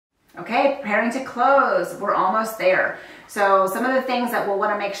Okay, preparing to close. We're almost there. So some of the things that we'll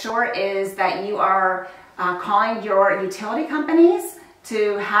want to make sure is that you are calling your utility companies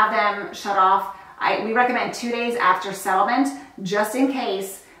to have them shut off. We recommend 2 days after settlement, just in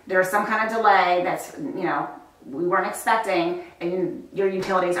case there's some kind of delay that's, we weren't expecting and your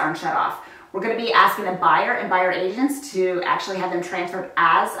utilities aren't shut off. We're going to be asking the buyer and buyer agents to actually have them transferred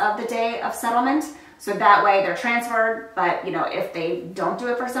as of the day of settlement. So that way they're transferred, but if they don't do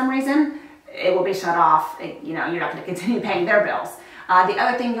it for some reason, it will be shut off. You're not going to continue paying their bills. The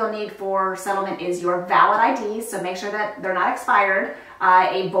other thing you'll need for settlement is your valid IDs, so make sure that they're not expired,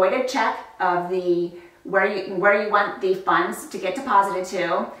 a voided check of where you want the funds to get deposited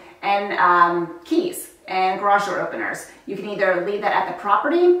to, and keys and garage door openers. You can either leave that at the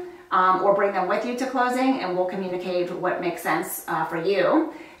property or bring them with you to closing, and we'll communicate what makes sense for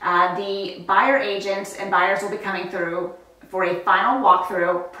you. The buyer agent and buyers will be coming through for a final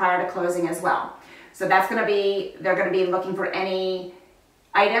walkthrough prior to closing as well. So they're going to be looking for any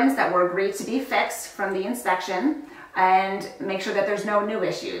items that were agreed to be fixed from the inspection and make sure that there's no new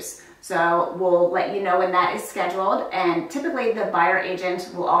issues. So we'll let you know when that is scheduled, and typically the buyer agent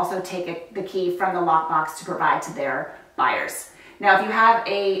will also take the key from the lockbox to provide to their buyers. Now, if you have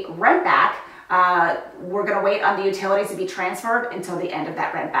a rent back, we're going to wait on the utilities to be transferred until the end of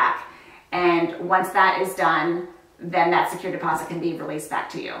that rent back. And once that is done, then that secure deposit can be released back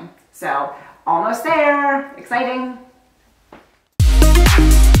to you. So almost there, exciting.